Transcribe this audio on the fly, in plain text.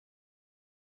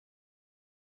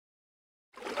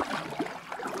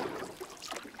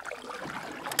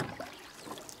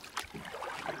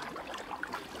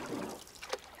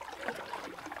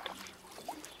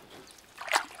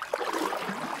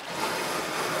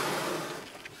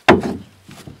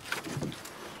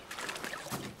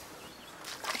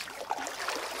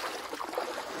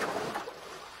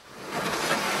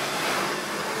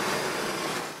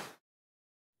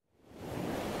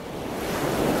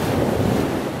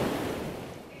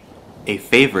A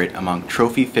favorite among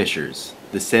trophy fishers,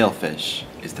 the sailfish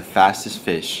is the fastest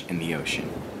fish in the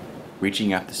ocean,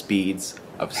 reaching at the speeds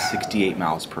of 68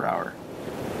 miles per hour.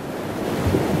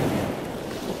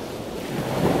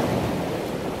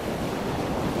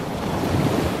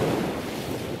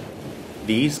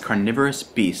 These carnivorous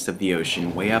beasts of the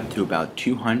ocean weigh up to about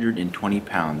 220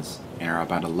 pounds and are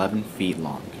about 11 feet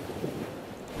long.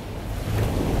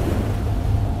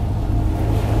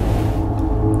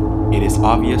 It is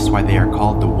obvious why they are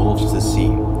called the wolves of the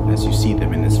sea, as you see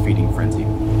them in this feeding frenzy.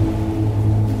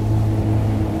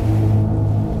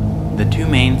 The two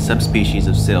main subspecies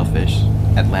of sailfish,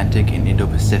 Atlantic and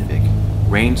Indo-Pacific,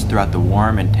 range throughout the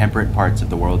warm and temperate parts of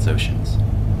the world's oceans.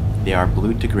 They are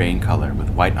blue to gray in color with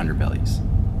white underbellies.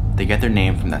 They get their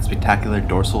name from that spectacular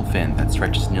dorsal fin that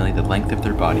stretches nearly the length of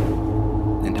their body,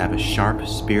 and have a sharp,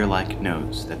 spear-like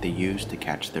nose that they use to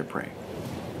catch their prey.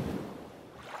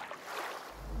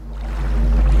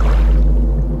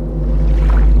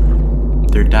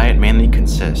 Their diet mainly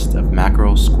consists of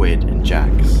mackerel, squid, and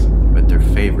jacks, but their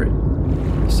favorite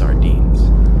is sardines.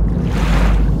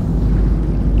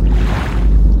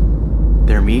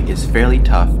 Their meat is fairly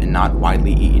tough and not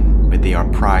widely eaten, but they are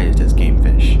prized as game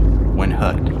fish. When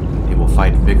hooked, they will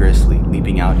fight vigorously,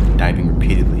 leaping out and diving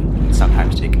repeatedly, and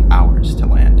sometimes take hours to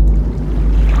land.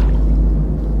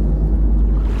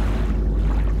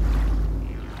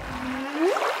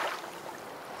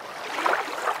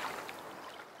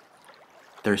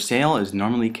 Their sail is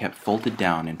normally kept folded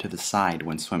down and to the side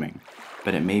when swimming,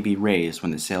 but it may be raised when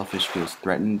the sailfish feels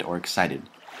threatened or excited,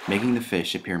 making the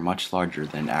fish appear much larger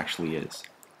than it actually is.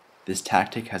 This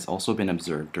tactic has also been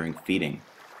observed during feeding,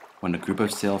 when a group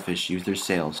of sailfish use their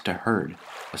sails to herd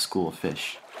a school of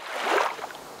fish.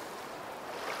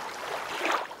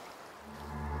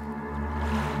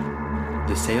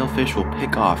 The sailfish will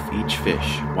pick off each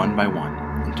fish one by one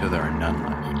until there are none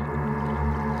left.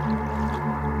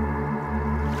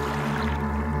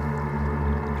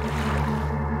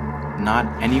 Not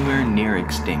anywhere near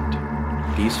extinct,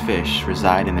 these fish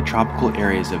reside in the tropical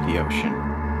areas of the ocean,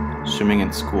 swimming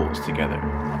in schools together.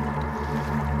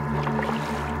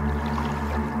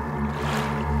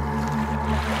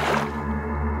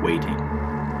 Waiting.